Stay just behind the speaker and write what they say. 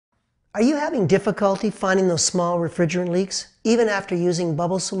Are you having difficulty finding those small refrigerant leaks, even after using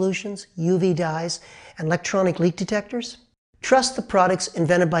bubble solutions, UV dyes, and electronic leak detectors? Trust the products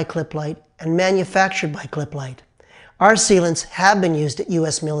invented by Cliplight and manufactured by Cliplight. Our sealants have been used at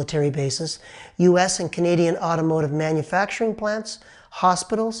U.S. military bases, U.S. and Canadian automotive manufacturing plants,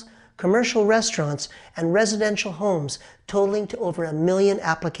 hospitals, commercial restaurants, and residential homes, totaling to over 1 million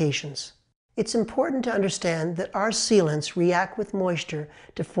applications. It's important to understand that our sealants react with moisture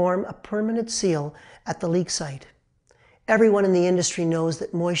to form a permanent seal at the leak site. Everyone in the industry knows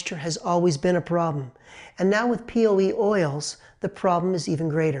that moisture has always been a problem, and now with POE oils, the problem is even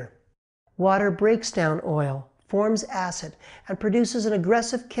greater. Water breaks down oil, forms acid, and produces an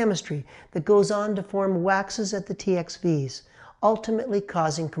aggressive chemistry that goes on to form waxes at the TXVs, ultimately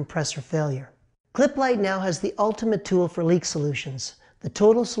causing compressor failure. Cliplight now has the ultimate tool for leak solutions, the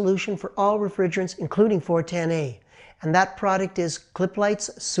total solution for all refrigerants including 410A, and that product is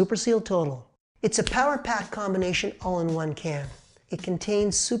Cliplight's Super Seal Total. It's a power-packed combination all-in-one can. It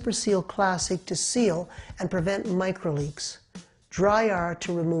contains Super Seal Classic to seal and prevent microleaks, Dry R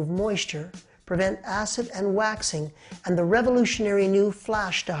to remove moisture, prevent acid and waxing, and the revolutionary new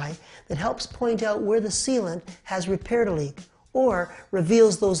flash dye that helps point out where the sealant has repaired a leak or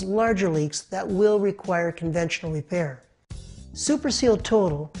reveals those larger leaks that will require conventional repair. Super Seal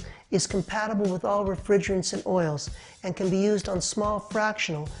Total is compatible with all refrigerants and oils and can be used on small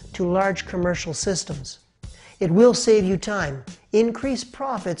fractional to large commercial systems. It will save you time, increase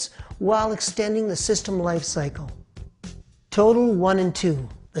profits, while extending the system life cycle. Total 1 and 2,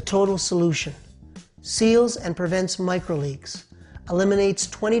 the total solution. Seals and prevents microleaks, eliminates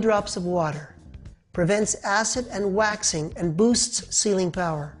 20 drops of water, prevents acid and waxing and boosts sealing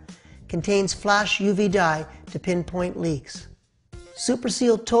power, contains flash UV dye to pinpoint leaks. Super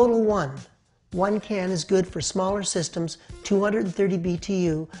Seal Total 1. One can is good for smaller systems, 230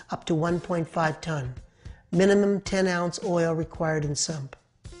 BTU up to 1.5 ton. Minimum 10-ounce oil required in sump.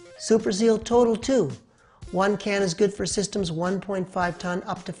 Super Seal Total 2. One can is good for systems 1.5 ton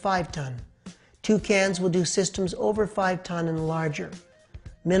up to 5 ton. 2 cans will do systems over 5 ton and larger.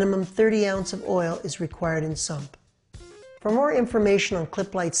 Minimum 30 ounce of oil is required in sump. For more information on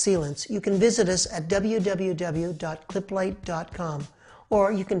Cliplight sealants, you can visit us at www.cliplight.com,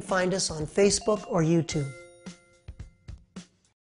 or you can find us on Facebook or YouTube.